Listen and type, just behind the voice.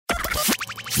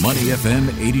Money FM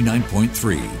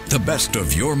 89.3, the best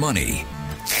of your money.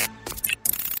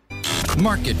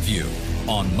 Market View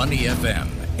on Money FM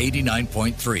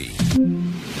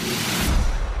 89.3.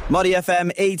 Money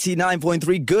FM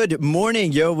 89.3. Good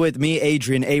morning. You're with me,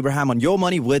 Adrian Abraham, on Your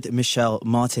Money with Michelle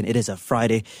Martin. It is a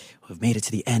Friday. We've made it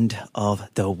to the end of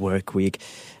the work week.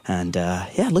 And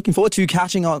looking forward to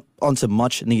catching up on some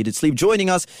much needed sleep. Joining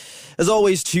us, as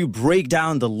always, to break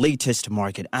down the latest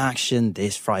market action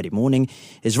this Friday morning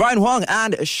is Ryan Huang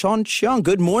and Sean Cheong.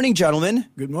 Good morning, gentlemen.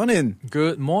 Good morning.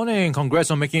 Good morning.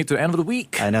 Congrats on making it to the end of the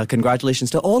week. And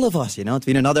congratulations to all of us. It's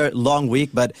been another long week,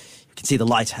 but you can see the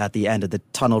light at the end of the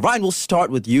tunnel. Ryan, we'll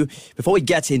start with you. Before we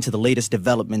get into the latest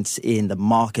developments in the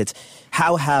market,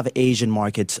 how have Asian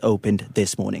markets opened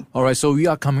this morning? All right, so we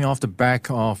are coming off the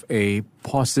back of a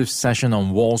positive session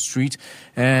on Wall Street,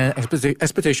 and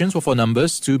expectations were for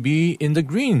numbers to be in the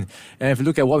green. And if you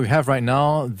look at what we have right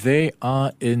now, they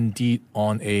are indeed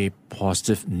on a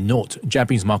positive note.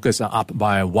 Japanese markets are up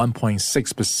by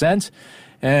 1.6%.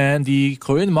 And the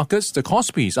Korean markets, the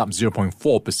Kospi is up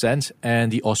 0.4%,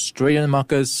 and the Australian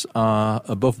markets are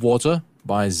above water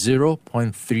by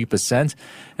 0.3%.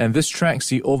 And this tracks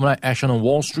the overnight action on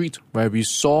Wall Street, where we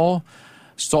saw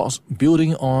stocks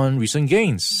building on recent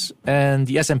gains. And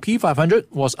the S&P 500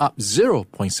 was up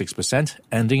 0.6%,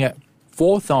 ending at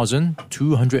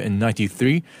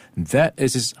 4,293. That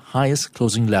is its highest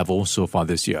closing level so far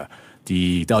this year.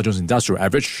 The Dow Jones Industrial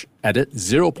Average added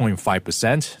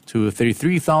 0.5% to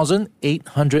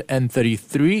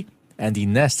 33,833, and the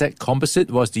Nasdaq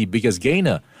Composite was the biggest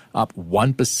gainer, up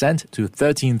 1% to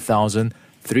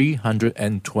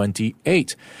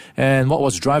 13,328. And what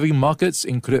was driving markets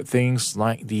included things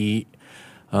like the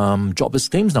jobless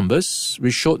claims numbers,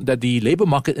 which showed that the labor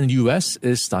market in the US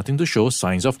is starting to show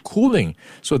signs of cooling.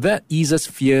 So that eases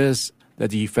fears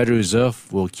that the Federal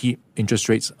Reserve will keep interest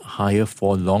rates higher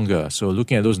for longer. So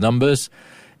looking at those numbers,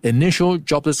 initial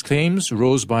jobless claims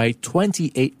rose by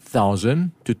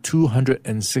 28,000 to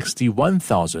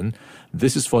 261,000.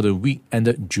 This is for the week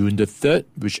ended June the 3rd,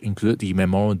 which included the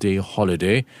Memorial Day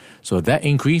holiday. So that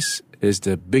increase is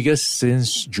the biggest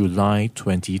since July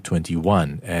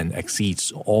 2021 and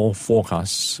exceeds all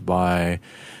forecasts by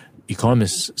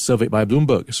economists surveyed by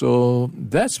Bloomberg. So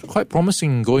that's quite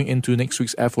promising going into next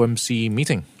week's FOMC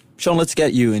meeting. Sean, let's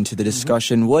get you into the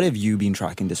discussion. What have you been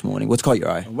tracking this morning? What's caught your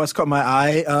eye? What's caught my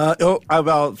eye?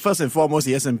 Well, first and foremost,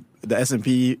 the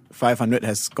S&P 500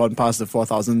 has gone past the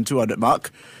 4,200 mark.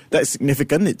 That's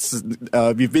significant.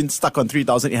 We've been stuck on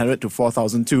 3,800 to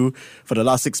 4,002 for the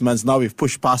last 6 months. Now we've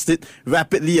pushed past it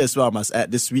rapidly as well, I must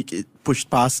add. This week it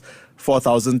pushed past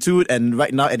 4,002, and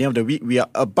right now at the end of the week we are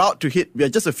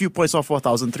just a few points off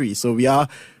 4,003. So we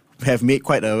have made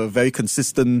quite a very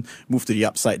consistent move to the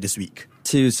upside this week.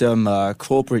 To some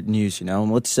corporate news,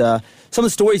 what's some of the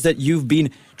stories that you've been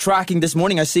tracking this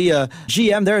morning? I see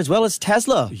GM there as well as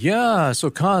Tesla. Yeah, so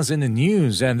cars in the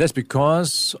news, and that's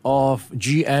because of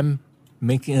GM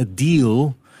making a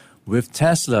deal with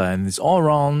Tesla, and it's all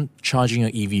around charging an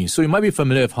EV. So you might be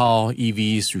familiar with how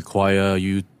EVs require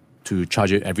you to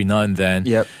charge it every now and then.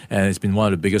 Yep. And it's been one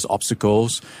of the biggest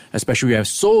obstacles, especially we have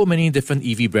so many different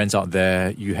EV brands out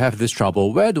there. You have this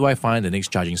trouble. Where do I find the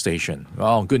next charging station?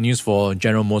 Well, good news for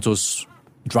General Motors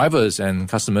drivers and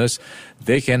customers.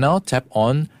 They can now tap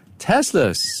on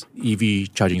Tesla's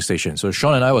EV charging station. So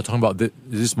Sean and I were talking about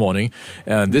this morning,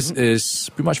 and this is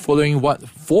pretty much following what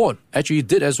Ford actually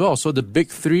did as well. So the big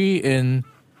three in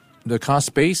the car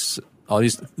space, or at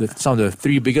least some of the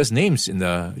three biggest names in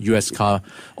the US car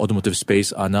automotive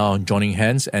space, are now joining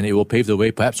hands, and it will pave the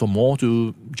way perhaps for more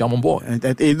to jump on board. And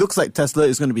it looks like Tesla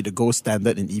is going to be the gold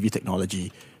standard in EV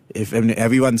technology if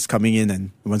everyone's coming in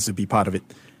and wants to be part of it.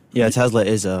 Yeah, Tesla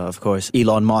is, of course,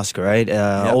 Elon Musk, right?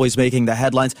 Always making the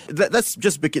headlines. Let's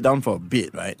just break it down for a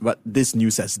bit, right? What this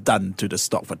news has done to the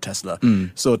stock for Tesla.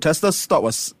 So Tesla's stock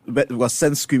was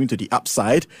sent screaming to the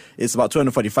upside. It's about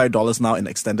 $245 now in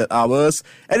extended hours,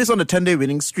 and it's on a 10-day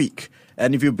winning streak.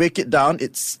 And if you break it down,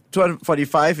 it's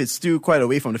 245. It's still quite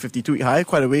away from the 52-week high,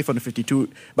 quite away from the 52,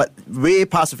 but way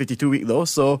past the 52-week low.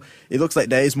 So it looks like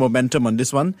there is momentum on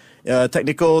this one.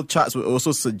 Technical charts would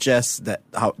also suggest that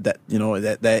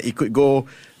it could go.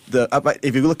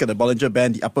 If you look at the Bollinger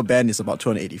Band, the upper band is about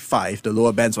 285. The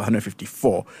lower band's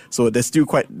 154. So there's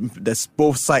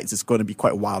both sides. It's going to be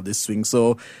quite wild, this swing.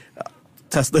 So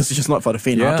Tesla's just not for the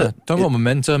faint-hearted. Yeah, talking about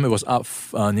momentum, it was up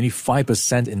nearly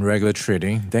 5% in regular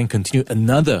trading, then continued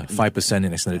another 5%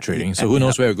 in extended trading. So who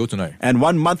knows where it'll go tonight. And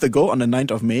 1 month ago, on the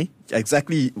 9th of May,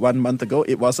 exactly 1 month ago,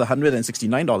 it was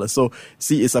 $169. So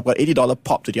see, it's about $80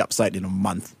 pop to the upside in a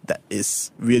month. That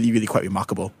is really, really quite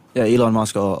remarkable. Yeah, Elon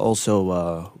Musk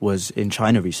also was in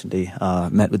China recently,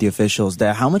 met with the officials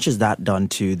there. How much has that done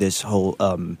to this whole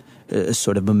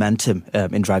sort of momentum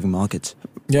in driving markets?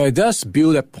 Yeah, it does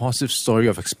build a positive story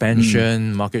of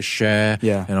expansion, market share,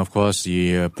 and of course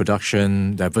the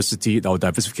production diversity or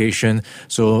diversification.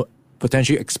 So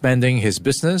potentially expanding his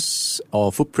business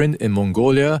or footprint in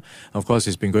Mongolia. Of course,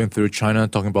 he's been going through China,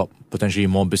 talking about potentially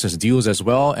more business deals as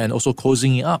well, and also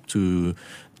cozying up to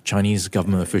Chinese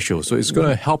government officials. So it's going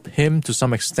to help him to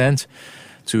some extent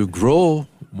to grow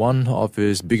one of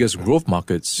his biggest growth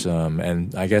markets.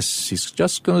 And I guess he's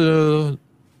just going to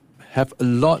have a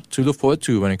lot to look forward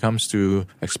to when it comes to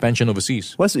expansion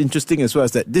overseas. What's interesting as well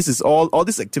is that this is all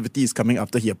this activity is coming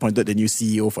after he appointed the new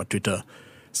CEO for Twitter.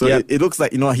 So it looks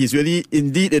like, he's really,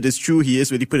 indeed, it is true, he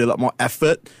has really put a lot more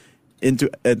effort into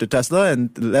Tesla,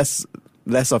 and less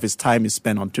of his time is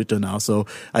spent on Twitter now. So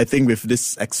I think with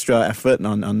this extra effort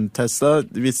on Tesla,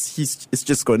 it's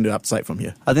just going to upside from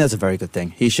here. I think that's a very good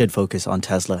thing. He should focus on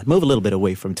Tesla. Move a little bit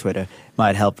away from Twitter.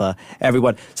 Might help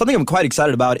everyone. Something I'm quite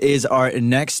excited about is our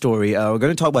next story. We're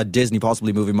going to talk about Disney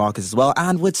possibly moving markets as well.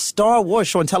 And with Star Wars,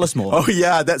 Sean, tell us more. Oh,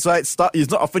 yeah, that's right. It's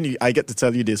not often I get to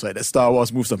tell you this, right? That Star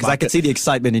Wars moves the market. Because I can see the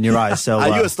excitement in your eyes. So, are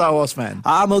you a Star Wars fan?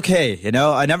 I'm okay.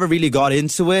 I never really got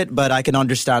into it, but I can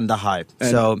understand the hype.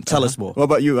 So tell us more. What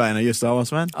about you, Ryan? Are you a Star Wars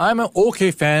fan? I'm an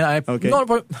okay fan.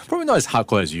 Probably not as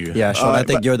hardcore as you. Yeah, Sean, I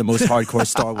think you're the most hardcore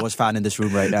Star Wars fan in this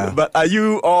room right now. But are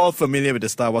you all familiar with the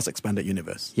Star Wars Expanded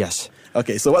Universe? Yes.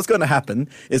 Okay, so what's going to happen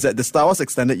is that the Star Wars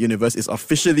Extended Universe has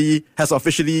officially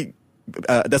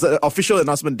there's an official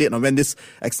announcement date on when this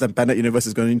expanded universe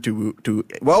is going to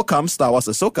welcome Star Wars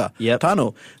Ahsoka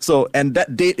Tano. So, and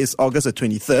that date is August the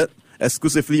 23rd.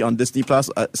 Exclusively on Disney Plus,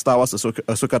 Star Wars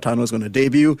Ahsoka Tano is going to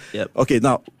debut. Okay,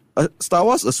 now Star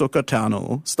Wars Ahsoka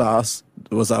Tano stars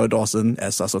Rosario Dawson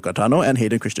as Ahsoka Tano and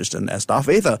Hayden Christensen as Darth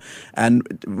Vader. And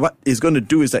what it's going to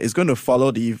do is that it's going to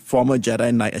follow the former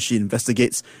Jedi Knight as she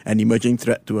investigates an emerging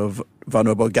threat to a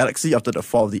vulnerable galaxy after the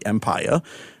fall of the Empire.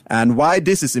 And why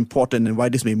this is important and why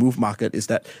this may move market is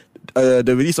that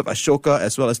the release of Ashoka,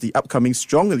 as well as the upcoming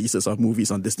strong releases of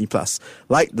movies on Disney Plus,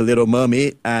 like The Little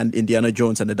Mermaid and Indiana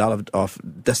Jones and the Dial of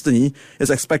Destiny, is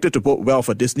expected to bode well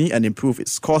for Disney and improve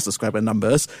its core subscriber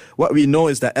numbers. What we know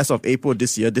is that as of April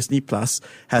this year, Disney Plus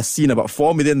has seen about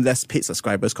 4 million less paid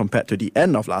subscribers compared to the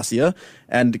end of last year,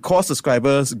 and the core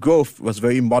subscribers growth was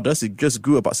very modest. It just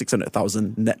grew about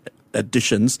 600,000 net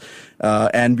additions,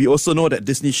 and we also know that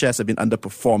Disney shares have been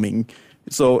underperforming.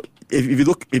 So if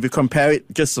you compare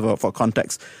it, just for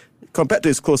context, compared to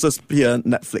its closest peer,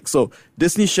 Netflix, so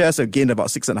Disney shares have gained about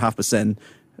 6.5%.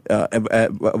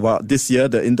 While this year,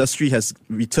 the industry has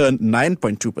returned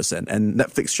 9.2%, and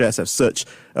Netflix shares have surged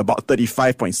about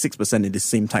 35.6% in the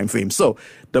same time frame. So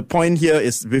the point here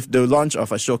is, with the launch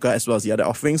of Ashoka as well as the other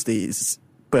offerings, they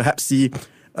perhaps see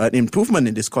an improvement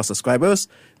in these core subscribers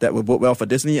that will bode well for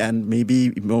Disney and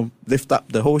maybe lift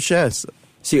up the whole shares.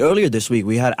 See, earlier this week,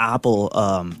 we had Apple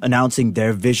announcing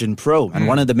their Vision Pro. And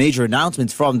one of the major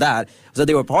announcements from that was that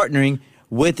they were partnering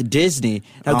with Disney.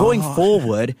 Now, going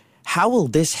forward, how will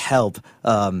this help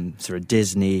sort of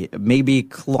Disney maybe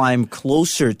climb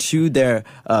closer to their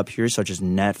peers such as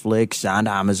Netflix and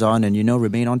Amazon and,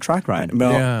 remain on track,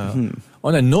 Ryan?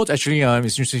 On a note, actually,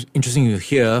 it's interesting to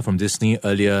hear from Disney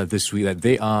earlier this week that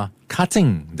they are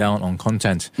cutting down on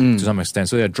content to some extent.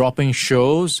 So they're dropping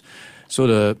shows. So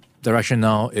the direction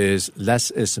now is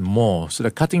less is more. So they're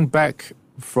cutting back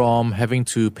from having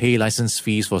to pay license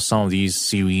fees for some of these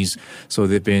series. So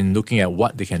they've been looking at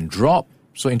what they can drop.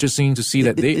 So interesting to see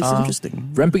that they are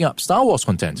ramping up Star Wars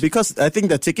content. Because I think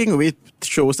they're taking away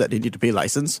shows that they need to pay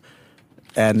license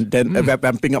and then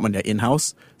ramping up on their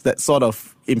in-house. That sort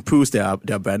of improves their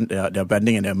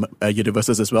branding and their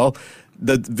universes as well.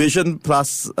 The Vision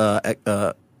Plus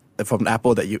from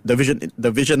Apple, the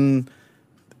Vision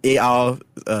AR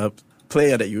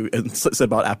player that you said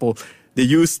about Apple, they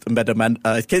used can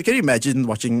you imagine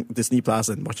watching Disney Plus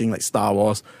and watching like Star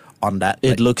Wars on that?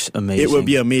 It looks amazing. It would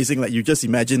be amazing. Like, you just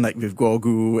imagine like with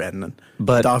Grogu and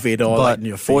Darth Vader all in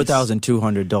your face.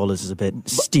 $4,200 is a bit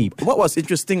steep. What was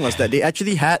interesting was that they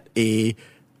actually had a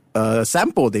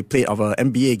sample they played of an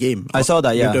NBA game. I saw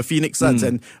that, yeah. With the Phoenix Suns.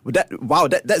 And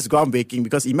that's groundbreaking,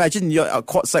 because imagine you're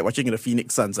courtside watching the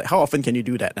Phoenix Suns. Like, how often can you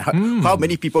do that? How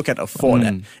many people can afford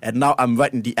that? And now I'm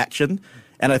right in the action.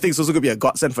 And I think it's also going to be a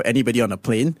godsend for anybody on a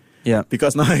plane. Yeah.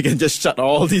 Because now I can just shut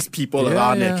all these people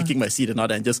around and kicking my seat and all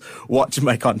that and just watch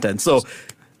my content. So,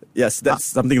 yes, that's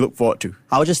something to look forward to.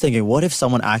 I was just thinking, what if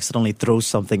someone accidentally throws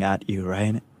something at you,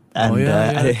 right? And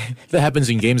that happens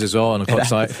in games as well on the court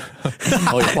side.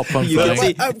 Or your popcorn You can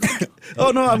flying. see-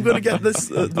 Oh no, I'm going to get this.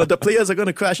 But the players are going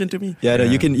to crash into me. Yeah, no,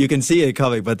 you can see it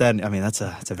coming, but then I mean it's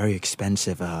a very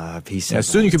expensive piece. Yeah, of,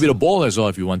 soon you could be the ball as well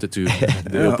if you wanted to.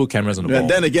 They'll put cameras on the ball. And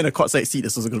then again, a courtside seat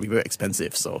is also going to be very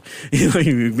expensive. So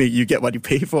you get what you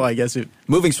pay for, I guess.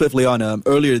 Moving swiftly on,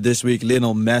 earlier this week,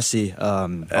 Lionel Messi,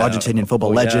 Argentinian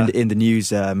football legend in the news,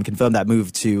 confirmed that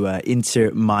move to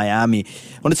Inter Miami.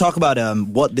 I want to talk about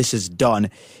what this has done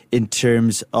in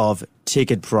terms of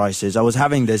ticket prices. I was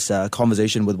having this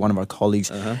conversation with one of our colleagues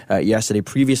yesterday.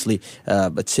 Previously,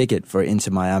 a ticket for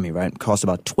Inter Miami, right, cost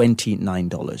about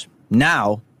 $29.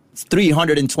 Now, it's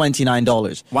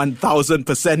 $329.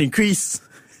 1,000% increase.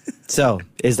 So,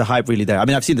 is the hype really there? I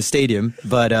mean, I've seen the stadium,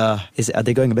 but are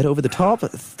they going a bit over the top?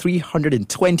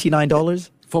 $329?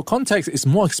 For context, it's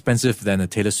more expensive than a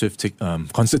Taylor Swift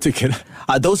concert ticket.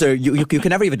 Those are you can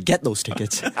never even get those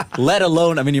tickets. Let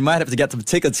alone, I mean, you might have to get some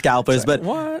ticket scalpers. But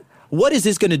what is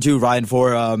this going to do, Ryan,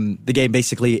 for the game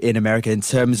basically in America in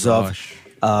terms of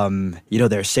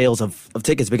their sales of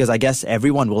tickets? Because I guess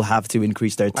everyone will have to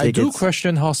increase their tickets. I do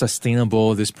question how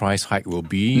sustainable this price hike will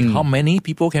be. How many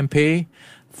people can pay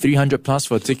 $300 plus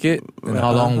for a ticket, and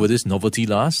how long will this novelty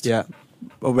last? Yeah.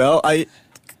 Well,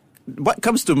 what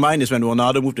comes to mind is when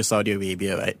Ronaldo moved to Saudi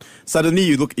Arabia, right?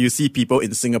 Suddenly you see people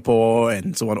in Singapore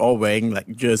and so on all wearing like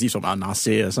jerseys from Al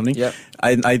Nassr or something. Yep.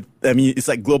 I mean, it's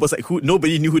like global. It's like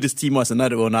nobody knew who this team was, and now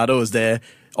that Ronaldo was there,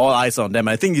 all eyes on them.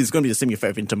 I think it's going to be the same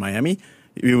effect with Inter Miami.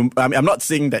 I'm not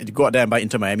saying that you go out there and buy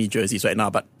Inter Miami jerseys right now,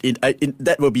 but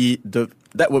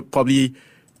that would probably,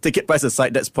 ticket price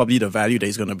aside, that's probably the value that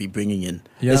he's going to be bringing in.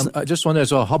 Yeah, I just wonder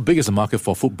as well, how big is the market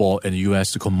for football in the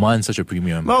US to command such a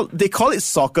premium? Well, they call it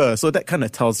soccer, so that kind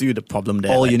of tells you the problem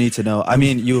there. All you need to know. I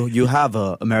mean, you have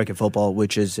American football,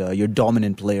 which is your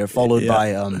dominant player, followed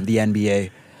by the NBA.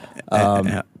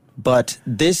 But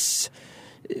this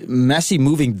Messi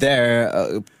moving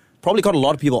there probably caught a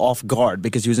lot of people off guard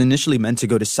because he was initially meant to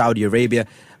go to Saudi Arabia.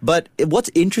 But what's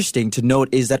interesting to note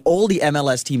is that all the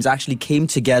MLS teams actually came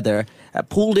together,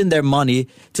 pooled in their money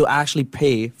to actually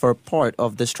pay for part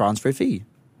of this transfer fee.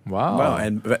 Wow.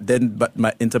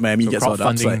 But Inter Miami gets all the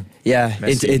upside. Yeah,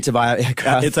 Inter Miami.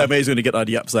 Inter Miami is going to get all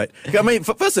the upside. I mean,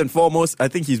 first and foremost, I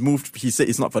think he's moved. He said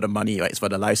it's not for the money, right? It's for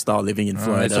the lifestyle living in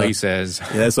Florida. That's what he says.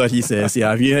 Yeah, that's what he says.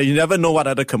 Yeah, you never know what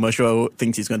other commercial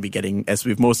things he's going to be getting. As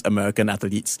with most American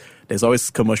athletes, there's always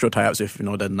commercial tie-ups with the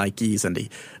Nikes and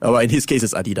in his case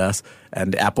it's Adidas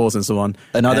and the Apples and so on.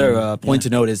 Another point to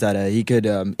note is that he could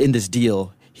in this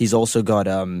deal. He's also got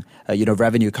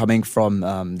revenue coming from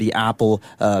the Apple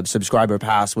subscriber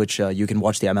pass, which you can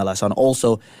watch the MLS on.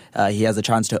 Also, he has a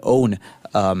chance to own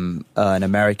an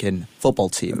American football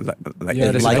team.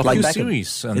 There's like Beckham.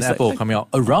 series on Apple coming out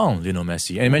around Lionel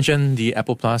Messi. And you mentioned the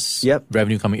Apple Plus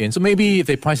revenue coming in. So maybe if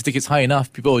they price the tickets high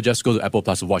enough, people will just go to Apple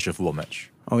Plus to watch a football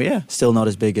match. Oh yeah, still not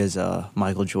as big as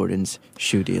Michael Jordan's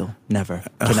shoe deal. Can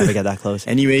never get that close.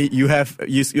 Anyway,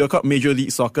 you're called Major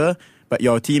League Soccer, but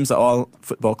your teams are all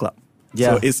football club.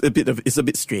 Yeah. So it's a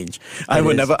bit strange. I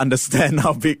will never understand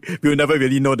how big. We'll never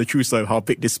really know the true story of how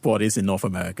big this sport is in North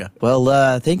America.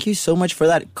 Well, thank you so much for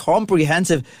that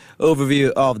comprehensive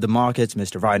overview of the markets,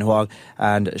 Mr. Ryan Huang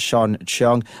and Sean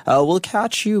Cheong. We'll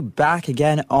catch you back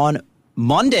again on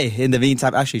Monday. In the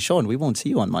meantime, actually, Sean, we won't see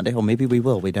you on Monday, or maybe we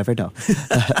will. We never know.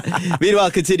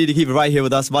 Meanwhile, continue to keep it right here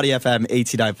with us, Money FM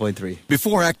 89.3.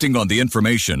 Before acting on the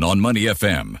information on Money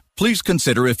FM, please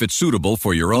consider if it's suitable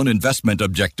for your own investment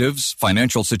objectives,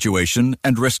 financial situation,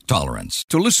 and risk tolerance.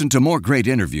 To listen to more great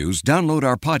interviews, download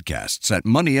our podcasts at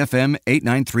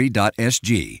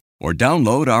moneyfm893.sg or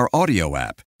download our audio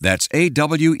app. That's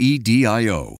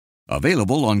AWEDIO.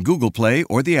 Available on Google Play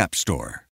or the App Store.